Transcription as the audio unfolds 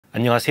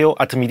안녕하세요,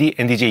 아트미디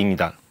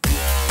NDJ입니다.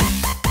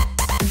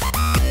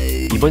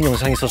 이번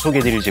영상에서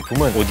소개해드릴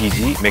제품은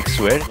오디지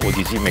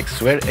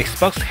맥스웰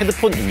엑스박스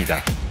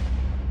헤드폰입니다.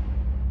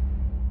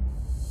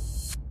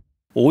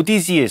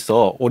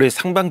 오디지에서 올해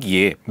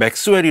상반기에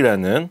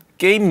맥스웰이라는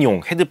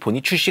게임용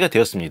헤드폰이 출시가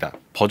되었습니다.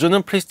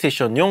 버전은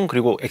플레이스테이션용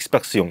그리고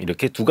엑스박스용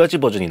이렇게 두 가지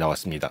버전이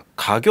나왔습니다.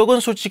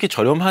 가격은 솔직히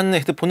저렴한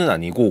헤드폰은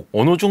아니고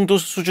어느 정도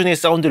수준의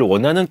사운드를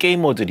원하는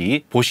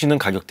게이머들이 보시는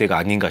가격대가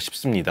아닌가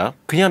싶습니다.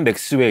 그냥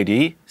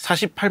맥스웰이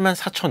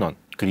 484,000원,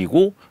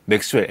 그리고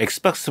맥스웰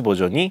엑스박스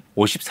버전이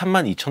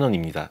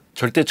 532,000원입니다.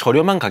 절대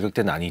저렴한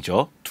가격대는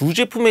아니죠. 두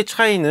제품의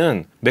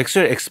차이는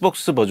맥스웰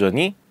엑스박스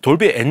버전이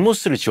돌비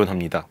앳모스를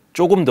지원합니다.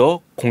 조금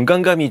더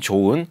공간감이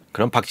좋은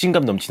그런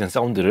박진감 넘치는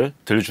사운드를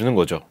들려주는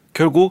거죠.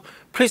 결국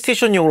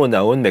플레이스테이션용으로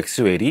나온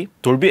맥스웰이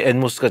돌비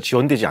앳모스가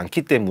지원되지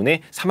않기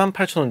때문에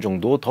 48,000원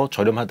정도 더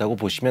저렴하다고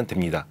보시면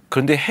됩니다.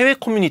 그런데 해외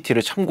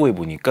커뮤니티를 참고해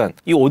보니까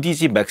이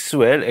오디지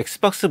맥스웰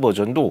엑스박스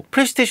버전도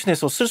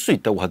플레이스테이션에서 쓸 수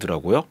있다고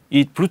하더라고요.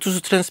 이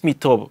블루투스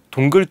트랜스미터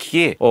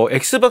동글키에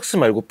엑스박스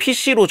말고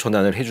PC로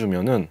전환을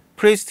해주면은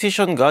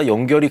플레이스테이션과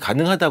연결이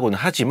가능하다고는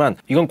하지만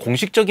이건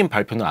공식적인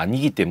발표는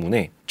아니기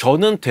때문에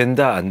저는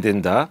된다 안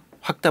된다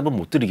확답은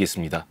못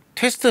드리겠습니다.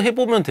 테스트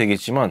해보면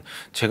되겠지만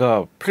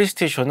제가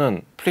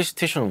플레이스테이션은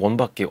플레이스테이션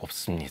 1밖에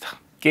없습니다.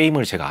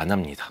 게임을 제가 안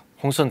합니다.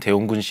 홍선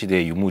대원군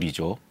시대의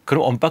유물이죠.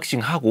 그럼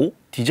언박싱하고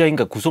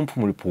디자인과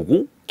구성품을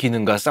보고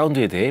기능과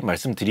사운드에 대해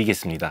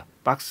말씀드리겠습니다.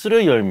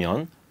 박스를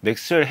열면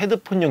맥스웰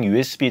헤드폰용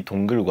USB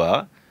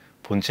동글과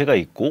본체가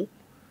있고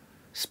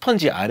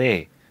스펀지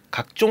아래에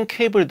각종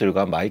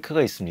케이블들과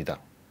마이크가 있습니다.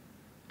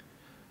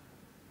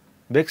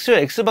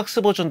 맥스웰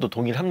엑스박스 버전도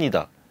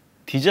동일합니다.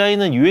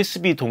 디자인은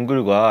USB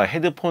동글과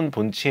헤드폰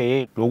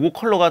본체의 로고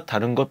컬러가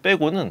다른 것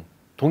빼고는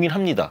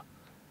동일합니다.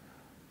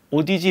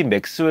 오디지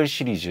맥스웰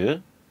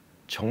시리즈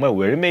정말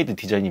웰메이드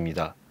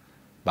디자인입니다.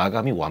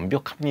 마감이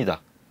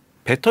완벽합니다.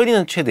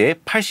 배터리는 최대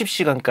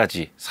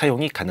 80시간까지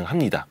사용이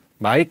가능합니다.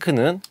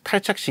 마이크는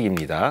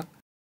탈착식입니다.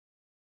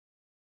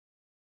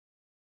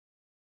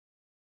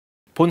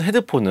 본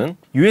헤드폰은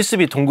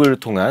USB 동글을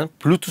통한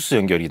블루투스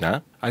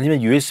연결이나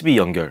아니면 USB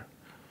연결,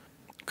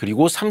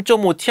 그리고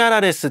 3.5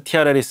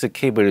 TRRS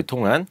케이블을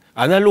통한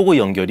아날로그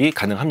연결이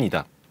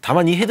가능합니다.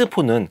 다만 이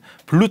헤드폰은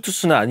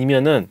블루투스나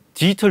아니면은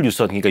디지털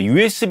유선, 그러니까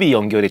USB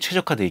연결에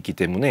최적화되어 있기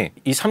때문에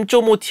이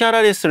 3.5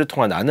 TRRS를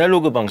통한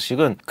아날로그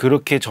방식은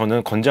그렇게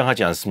저는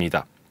권장하지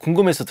않습니다.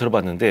 궁금해서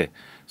들어봤는데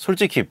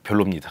솔직히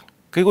별로입니다.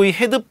 그리고 이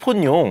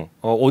헤드폰용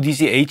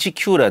오디지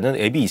HQ라는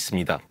앱이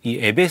있습니다. 이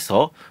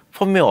앱에서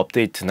펌웨어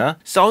업데이트나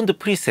사운드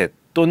프리셋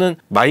또는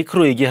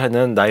마이크로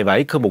얘기하는 나의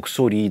마이크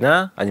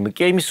목소리나 아니면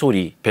게임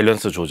소리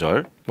밸런스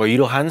조절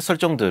이러한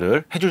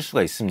설정들을 해줄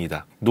수가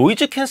있습니다.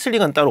 노이즈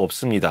캔슬링은 따로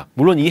없습니다.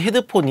 물론 이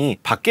헤드폰이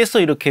밖에서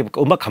이렇게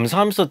음악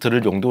감상하면서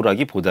들을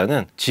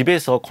용도라기보다는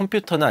집에서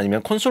컴퓨터나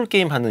아니면 콘솔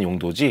게임 하는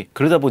용도지,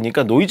 그러다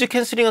보니까 노이즈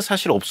캔슬링은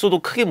사실 없어도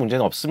크게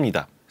문제는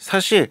없습니다.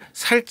 사실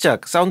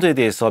살짝 사운드에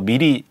대해서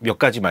미리 몇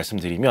가지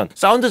말씀드리면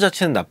사운드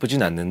자체는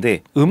나쁘진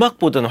않는데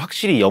음악보다는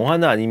확실히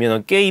영화나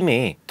아니면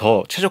게임에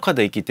더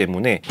최적화되어 있기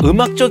때문에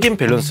음악적인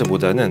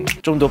밸런스보다는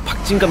좀 더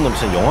박진감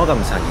넘치는 영화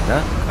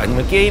감상이나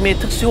아니면 게임의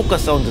특수효과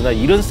사운드나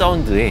이런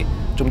사운드에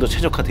좀 더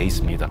최적화되어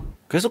있습니다.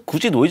 그래서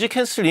굳이 노이즈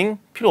캔슬링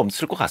필요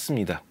없을 것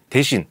같습니다.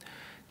 대신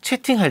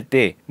채팅할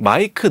때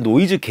마이크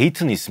노이즈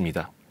게이트는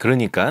있습니다.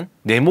 그러니까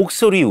내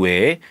목소리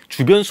외에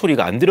주변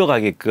소리가 안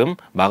들어가게끔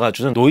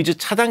막아주는 노이즈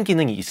차단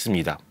기능이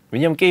있습니다.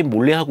 왜냐면 게임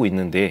몰래 하고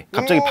있는데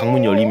갑자기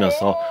방문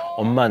열리면서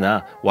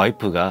엄마나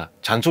와이프가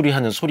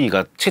잔소리하는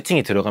소리가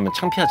채팅에 들어가면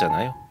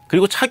창피하잖아요.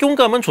 그리고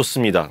착용감은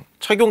좋습니다.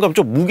 착용감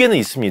좀 무게는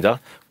있습니다.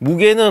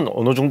 무게는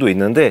어느 정도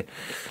있는데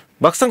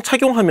막상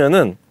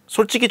착용하면은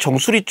솔직히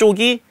정수리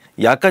쪽이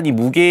약간 이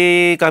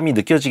무게감이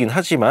느껴지긴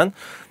하지만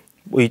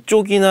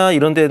이쪽이나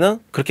이런 데는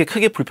그렇게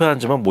크게 불편한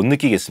점은 못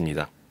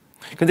느끼겠습니다.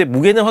 근데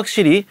무게는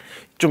확실히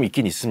좀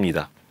있긴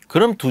있습니다.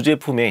 그럼 두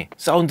제품의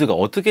사운드가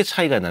어떻게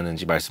차이가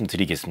나는지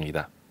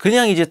말씀드리겠습니다.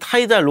 그냥 이제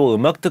타이달로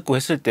음악 듣고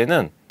했을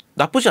때는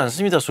나쁘지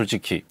않습니다.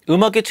 솔직히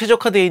음악에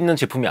최적화되어 있는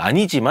제품이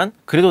아니지만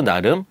그래도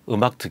나름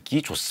음악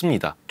듣기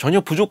좋습니다. 전혀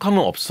부족함은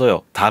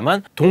없어요.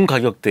 다만 동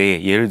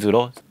가격대에 예를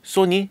들어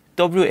소니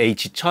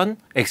WH-1000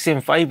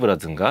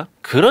 XM5라든가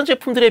그런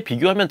제품들에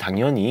비교하면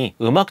당연히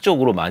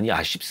음악적으로 많이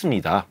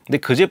아쉽습니다. 근데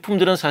그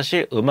제품들은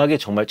사실 음악에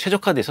정말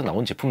최적화돼서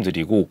나온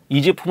제품들이고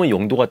이 제품은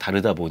용도가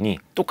다르다 보니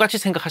똑같이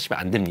생각하시면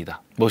안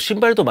됩니다.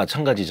 신발도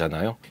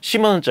마찬가지잖아요.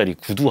 10만원짜리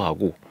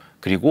구두하고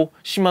그리고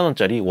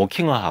 10만원짜리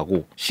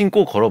워킹화하고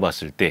신고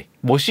걸어봤을 때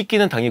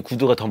멋있기는 당연히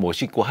구두가 더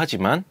멋있고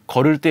하지만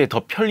걸을 때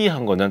더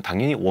편리한 거는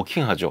당연히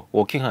워킹화죠.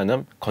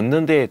 워킹화는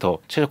걷는 데에 더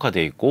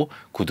최적화되어 있고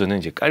구두는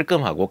이제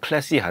깔끔하고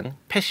클래시한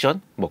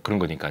패션 그런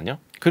거니까요.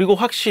 그리고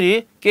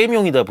확실히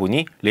게임용이다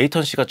보니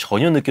레이턴시가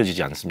전혀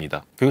느껴지지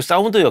않습니다. 그리고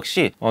사운드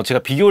역시 제가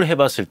비교를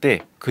해봤을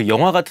때 그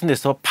영화 같은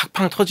데서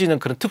팍팍 터지는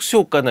그런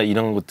특수효과나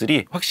이런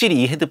것들이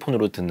확실히 이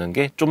헤드폰으로 듣는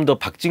게 좀 더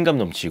박진감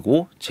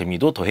넘치고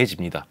재미도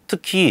더해집니다.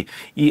 특히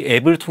이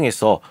앱을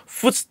통해서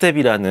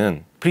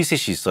풋스텝이라는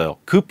프리셋이 있어요.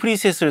 그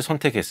프리셋을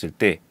선택했을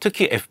때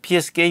특히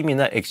FPS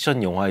게임이나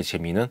액션 영화의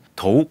재미는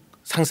더욱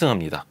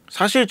상승합니다.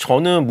 사실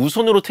저는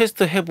무선으로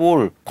테스트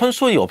해볼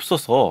콘솔이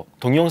없어서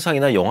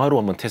동영상이나 영화로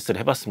한번 테스트를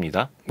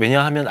해봤습니다.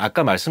 왜냐하면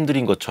아까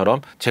말씀드린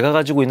것처럼 제가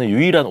가지고 있는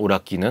유일한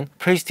오락기는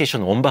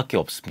플레이스테이션 1밖에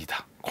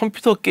없습니다.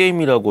 컴퓨터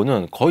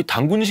게임이라고는 거의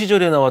단군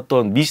시절에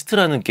나왔던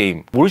미스트라는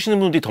게임, 모르시는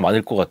분들이 더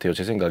많을 것 같아요.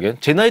 제 생각엔.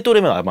 제 나이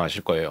또래면 아마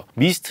아실 거예요.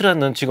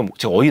 미스트라는 지금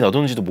제가 어디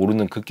놔뒀는지도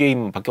모르는 그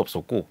게임밖에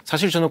없었고,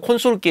 사실 저는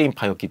콘솔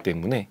게임파였기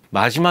때문에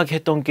마지막에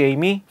했던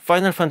게임이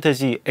파이널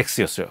판타지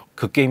X였어요.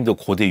 그 게임도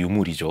고대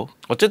유물이죠.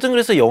 어쨌든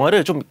그래서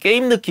영화를 좀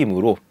게임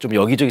느낌으로 좀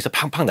여기저기서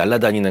팡팡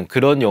날아다니는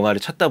그런 영화를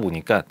찾다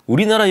보니까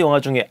우리나라 영화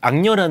중에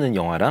악녀라는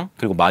영화랑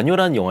그리고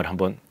마녀라는 영화를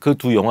한번, 그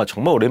두 영화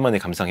정말 오랜만에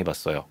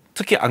감상해봤어요.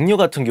 특히 악녀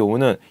같은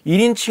경우는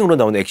 1인칭으로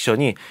나오는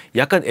액션이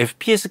약간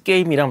FPS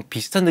게임이랑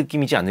비슷한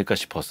느낌이지 않을까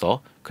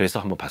싶어서 그래서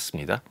한번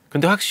봤습니다.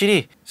 근데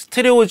확실히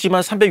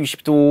스테레오지만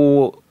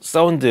 360도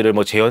사운드를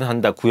뭐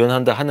재현한다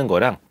구현한다 하는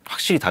거랑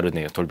확실히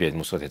다르네요. 돌비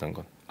애트모스가 되는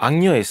건.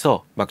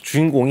 악녀에서 막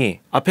주인공이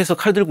앞에서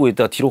칼 들고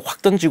있다가 뒤로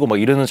확 던지고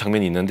막 이러는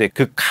장면이 있는데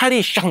그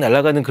칼이 샥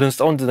날아가는 그런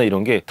사운드나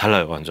이런 게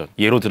달라요. 완전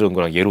얘로 들은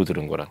거랑 얘로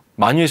들은 거랑.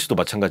 마녀에서도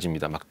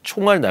마찬가지입니다. 막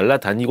총알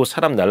날아다니고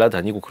사람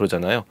날아다니고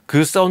그러잖아요.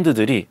 그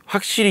사운드들이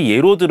확실히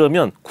얘로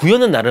들으면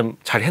구현은 나름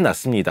잘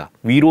해놨습니다.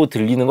 위로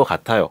들리는 것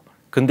같아요.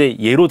 근데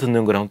얘로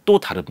듣는 거랑 또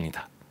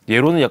다릅니다.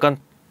 얘로는 약간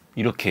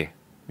이렇게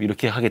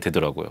하게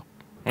되더라고요.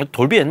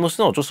 돌비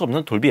애트모스는 어쩔 수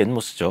없는 돌비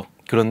애트모스죠.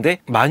 그런데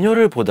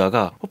마녀를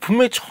보다가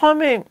분명히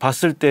처음에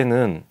봤을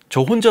때는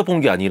저 혼자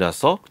본 게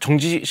아니라서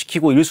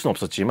정지시키고 이럴 수는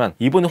없었지만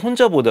이번에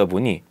혼자 보다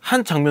보니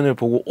한 장면을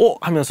보고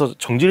하면서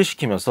정지를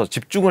시키면서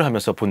집중을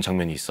하면서 본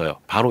장면이 있어요.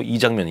 바로 이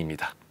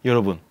장면입니다.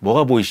 여러분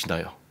뭐가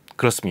보이시나요?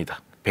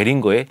 그렇습니다.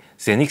 베링거의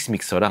제닉스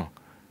믹서랑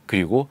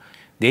그리고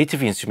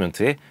네이티브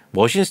인스트루먼트의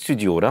머신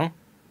스튜디오랑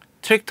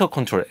트랙터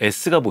컨트롤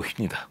S가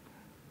보입니다.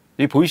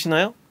 여기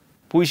보이시나요?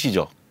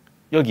 보이시죠?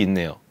 여기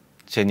있네요.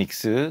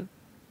 제닉스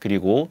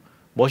그리고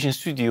머신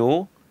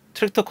스튜디오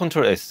트랙터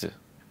컨트롤 S.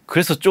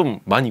 그래서 좀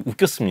많이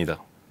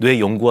웃겼습니다. 뇌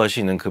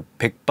연구하시는 그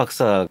백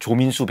박사,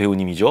 조민수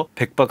배우님이죠.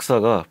 백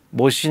박사가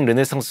머신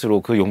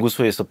르네상스로 그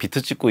연구소에서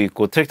비트 찍고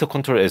있고 트랙터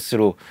컨트롤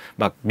S로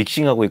막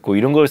믹싱하고 있고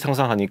이런 걸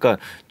상상하니까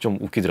좀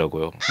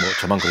웃기더라고요. 뭐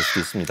저만 그럴 수도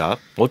있습니다.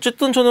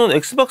 어쨌든 저는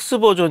엑스박스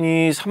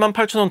버전이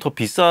 48,000원 더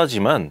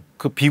비싸지만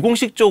그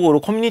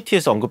비공식적으로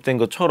커뮤니티에서 언급된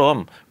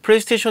것처럼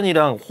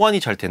플레이스테이션이랑 호환이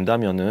잘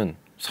된다면은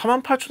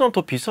 48,000원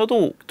더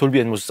비싸도 돌비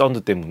애트모스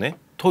사운드 때문에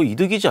더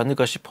이득이지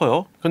않을까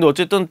싶어요. 근데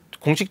어쨌든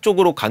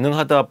공식적으로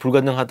가능하다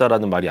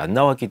불가능하다라는 말이 안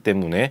나왔기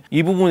때문에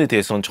이 부분에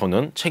대해서는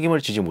저는 책임을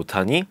지지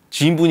못하니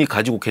지인분이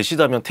가지고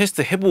계시다면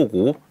테스트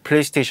해보고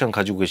플레이스테이션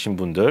가지고 계신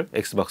분들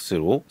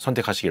엑스박스로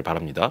선택하시길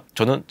바랍니다.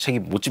 저는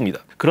책임 못 집니다.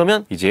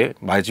 그러면 이제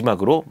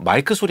마지막으로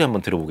마이크 소리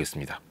한번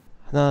들어보겠습니다.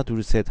 하나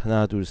둘 셋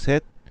하나 둘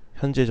셋.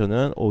 현재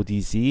저는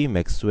오디지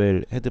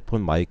맥스웰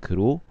헤드폰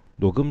마이크로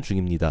녹음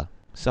중입니다.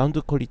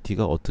 사운드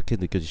퀄리티가 어떻게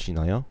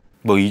느껴지시나요?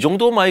 뭐 이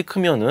정도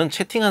마이크면은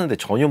채팅하는데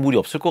전혀 무리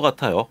없을 것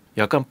같아요.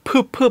 약간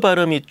푸푸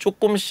발음이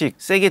조금씩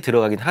세게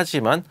들어가긴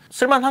하지만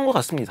쓸만한 것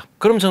같습니다.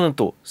 그럼 저는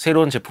또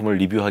새로운 제품을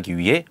리뷰하기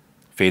위해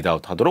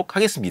페이드아웃 하도록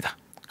하겠습니다.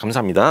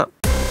 감사합니다.